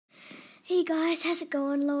Hey guys, how's it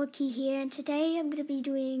going? Lower Key here, and today I'm going to be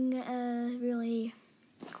doing a really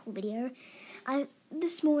cool video.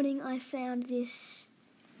 This morning I found this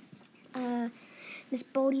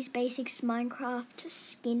BALDI'S Basics Minecraft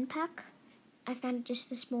skin pack. I found it just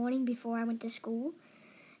this morning before I went to school,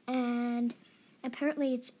 and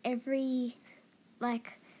apparently it's every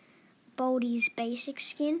BALDI'S Basics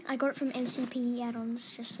skin. I got it from MCP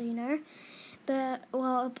add-ons, just so you know. But,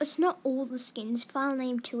 well, it's not all the skins. File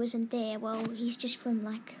name 2 isn't there. Well, he's just from,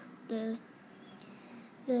 the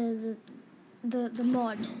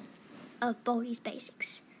mod of BALDI'S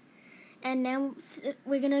Basics. And now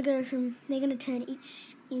we're going to go from, they're going to turn each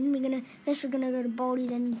skin. First we're going to go to Baldi,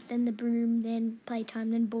 then the broom, then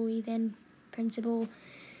playtime, then bully, then principal,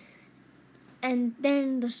 and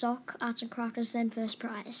then the sock, arts and crafters, then first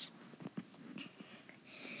prize.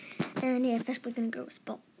 And yeah, first we're going to go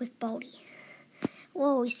with Baldi.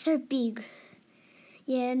 Whoa, he's so big.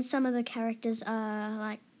 Yeah, and some of the characters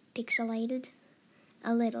are pixelated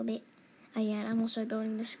a little bit. Oh yeah, and I'm also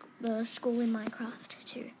building the school in Minecraft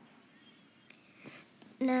too.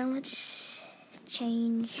 Now let's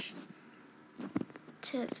change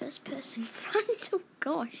to first person front. Oh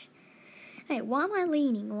gosh. Hey, why am I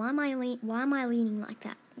leaning? Why am I leaning like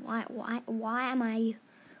that? Why am I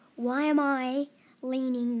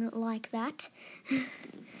leaning like that?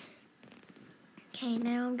 Okay,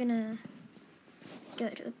 now I'm gonna go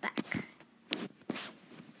to the back.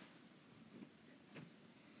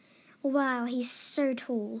 Wow, he's so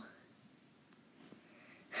tall.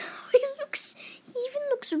 He even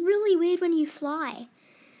looks really weird when you fly,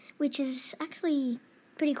 which is actually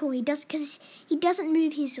pretty cool. Because he doesn't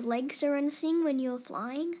move his legs or anything when you're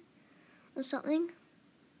flying or something.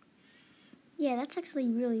 Yeah, that's actually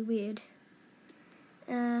really weird.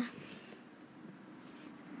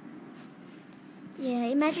 Yeah,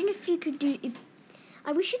 imagine if you could do.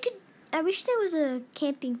 I wish there was a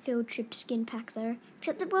camping field trip skin pack though.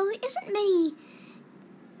 Except that, well, there isn't many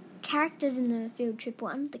characters in the field trip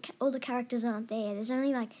one. All the characters aren't there. There's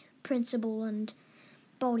only Principal and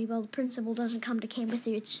Baldi. Well, the Principal doesn't come to camp with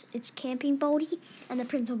you. It's camping Baldi, and the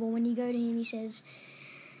Principal, when you go to him, he says,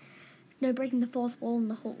 "No breaking the fourth wall in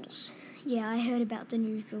the halls." Yeah, I heard about the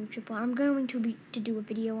new field trip one. I'm going to do a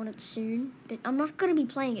video on it soon, but I'm not going to be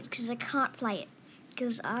playing it because I can't play it.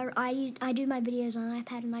 Because I do my videos on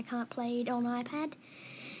iPad and I can't play it on iPad.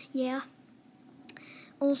 Yeah.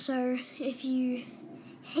 Also, if you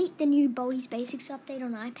hate the new BALDI'S Basics update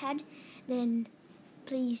on iPad, then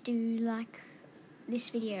please do like this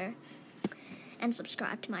video and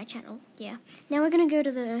subscribe to my channel. Yeah. Now we're going to go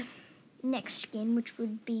to the next skin, which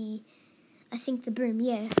would be, I think, the broom.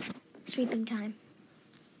 Yeah. Sweeping time.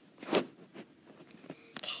 Okay.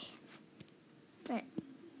 Right.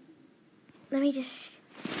 Let me just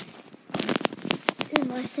turn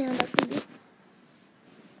my sound up a bit.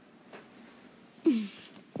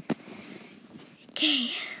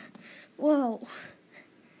 Okay. Whoa.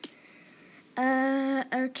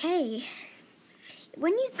 Okay.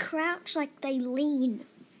 When you crouch, they lean.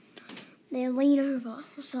 They lean over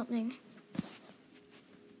or something.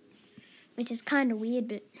 Which is kind of weird,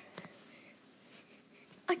 but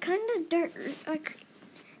I kind of don't.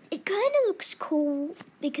 It kind of looks cool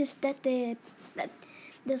because there's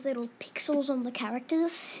little pixels on the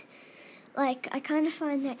characters. I kind of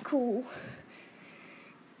find that cool.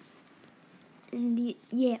 And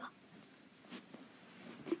yeah.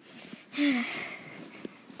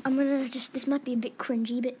 I'm gonna this might be a bit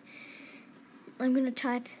cringy, but I'm gonna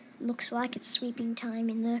type "looks like it's sweeping time"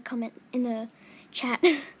 in the chat.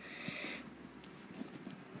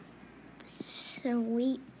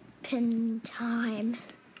 Sweeping time.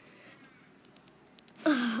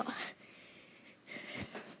 Oh.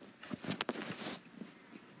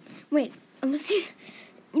 Wait, I'm gonna see.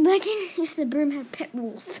 Imagine if the broom had pet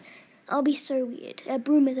wolf. I'll be so weird. A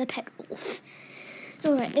broom with a pet wolf.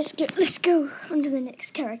 Alright, let's go on to the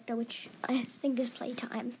next character, which I think is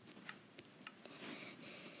playtime.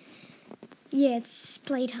 Yeah, it's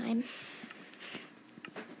playtime.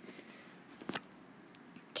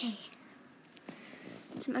 Okay.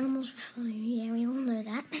 Some animals will follow you. Yeah, we all know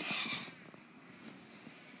that.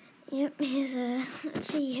 Yep, here's let's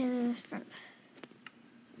see her front.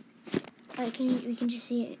 We can just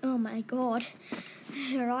see it. Oh my god.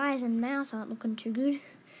 Her eyes and mouth aren't looking too good.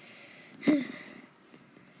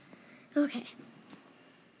 Okay.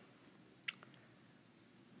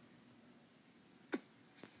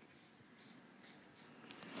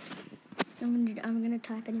 I'm gonna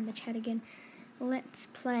type it in the chat again. Let's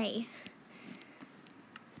play.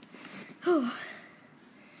 Oh,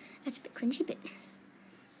 that's a bit cringy, but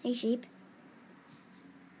hey sheep.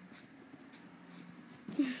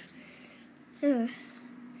 Ugh.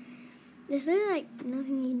 There's literally like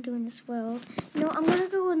nothing you can do in this world. No, I'm gonna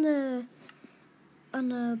go on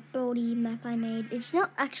the Baldi map I made. It's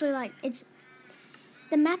not actually like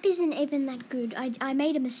the map isn't even that good. I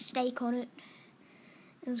made a mistake on it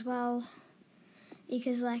as well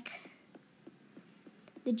because like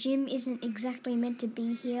the gym isn't exactly meant to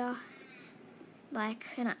be here. Like,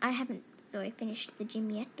 and I haven't really finished the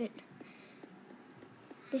gym yet, but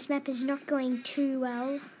this map is not going too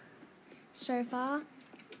well so far.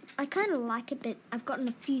 I kind of like it, but I've gotten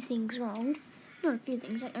a few things wrong. Not a few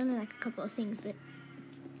things, only like a couple of things, but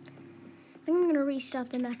I think I'm going to restart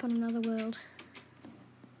the map on another world.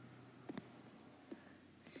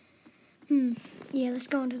 Yeah, let's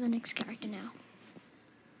go on to the next character now.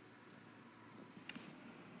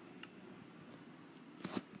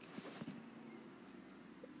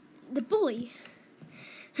 The bully.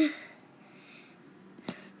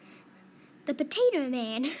 The potato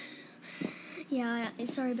man. Yeah,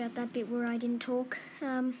 sorry about that bit where I didn't talk.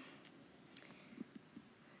 I'm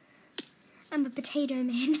a potato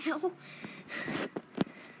man now.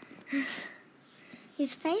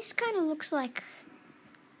 His face kind of looks like...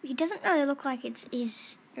 He doesn't really look like it's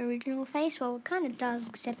his original face. Well, it kind of does,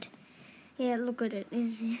 except... Yeah, look at it.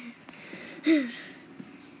 He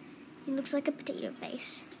looks like a potato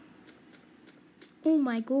face. Oh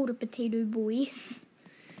my god, a potato boy.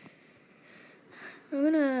 I'm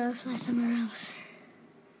gonna fly somewhere else.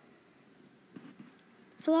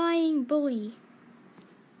 Flying bully.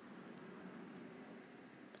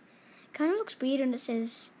 Kind of looks weird when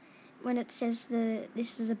it says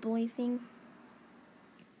this is a bully thing.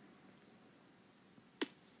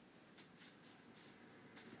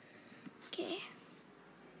 Okay.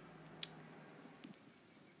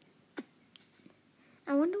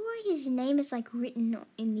 I wonder why his name is like written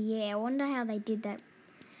in the air. I wonder how they did that.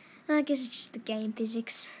 I guess it's just the game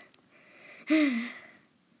physics.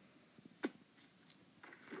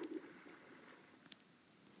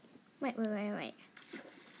 Wait.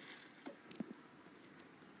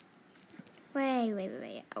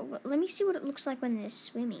 Oh, let me see what it looks like when they're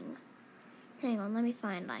swimming. Hang on, let me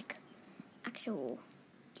find like actual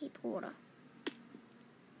deep water.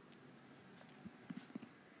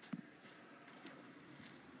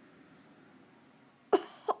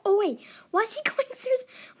 Oh wait, why is he going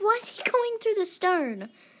through the stone?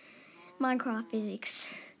 Minecraft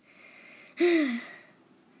physics.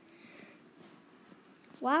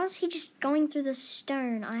 Why was he just going through the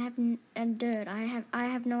stone? And dirt. I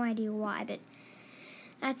have no idea why, but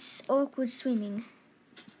that's awkward swimming.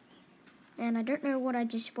 And I don't know why I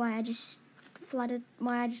just let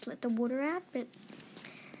the water out, but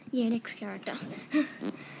yeah, next character.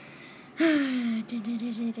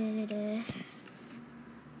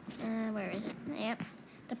 Where is it? Yep.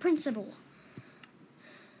 The principal.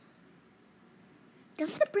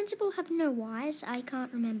 Doesn't the principal have no eyes? I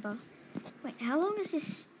can't remember. Wait, how long has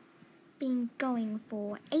this been going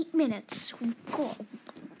for? 8 minutes. God.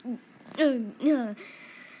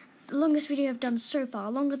 Longest video I've done so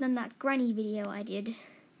far. Longer than that granny video I did.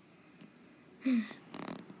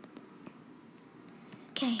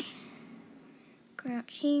 Okay.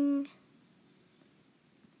 Crouching.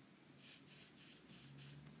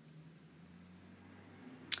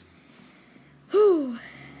 Whew.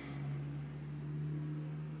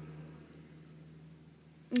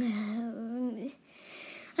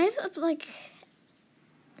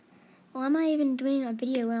 Why am I even doing a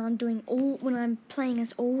video when I'm playing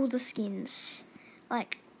as all the skins?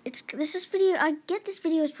 Like, I get this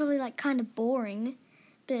video is probably like kind of boring,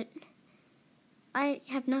 but I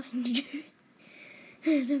have nothing to do.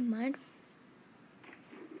 Never mind.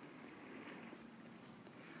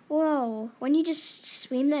 Whoa, when you just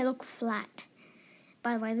swim, they look flat.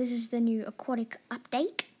 By the way, this is the new aquatic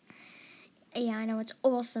update. Yeah, I know, it's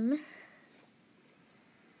awesome.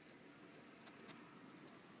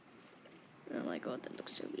 Oh my god, that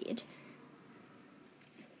looks so weird.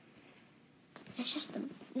 It's just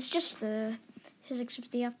the physics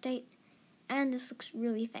of the update, and this looks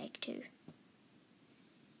really fake too.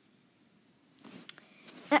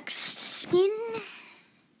 Next skin.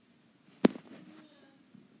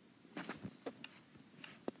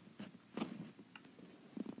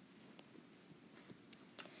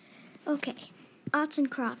 Okay, arts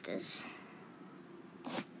and crafters.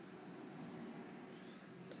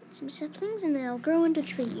 Plant some saplings and they'll grow into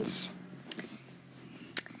trees.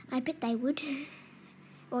 I bet they would.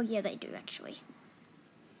 Well, yeah, they do actually.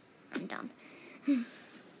 I'm dumb.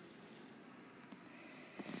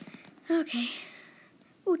 Okay.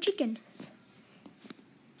 Oh, chicken.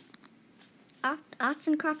 Arts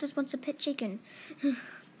and crafters wants a pet chicken.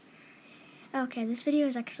 Okay, this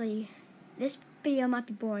this video might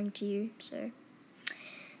be boring to you, so.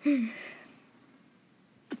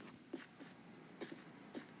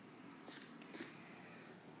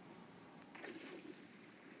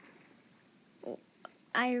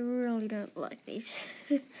 I really don't like these.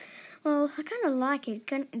 Well, I kind of like it.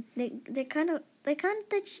 They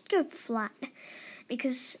just go flat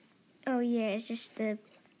because. Oh yeah, it's just the.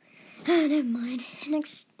 Oh, never mind.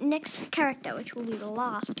 Next character, which will be the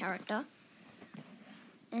last character,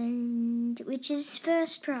 and which is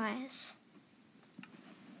first prize.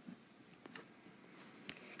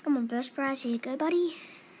 Come on, first prize, here you go, buddy.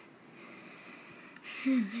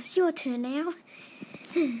 It's your turn now.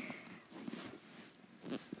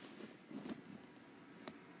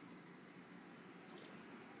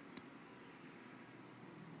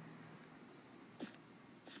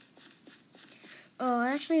 Oh, it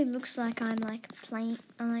actually looks like I'm like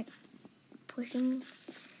pushing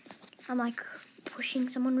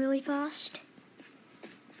someone really fast.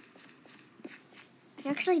 It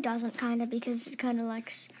actually doesn't, kind of, because it kind of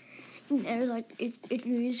likes, you know, like it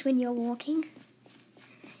moves when you're walking.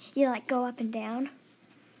 You like go up and down.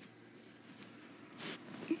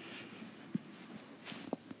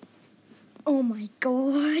 Oh my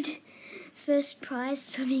god. First prize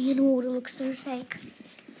swimming in water looks so fake.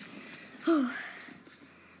 Oh.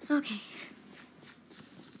 Okay.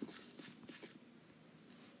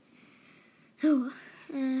 Oh,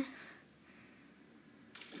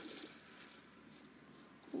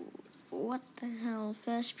 what the hell?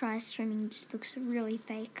 First prize swimming just looks really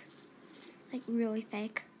fake. Like, really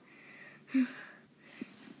fake.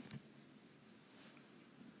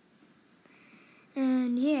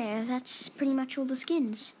 And yeah, that's pretty much all the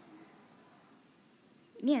skins.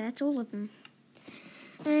 Yeah, that's all of them.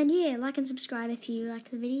 And yeah, like and subscribe if you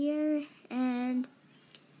like the video, and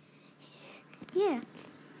yeah,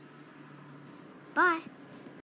 bye.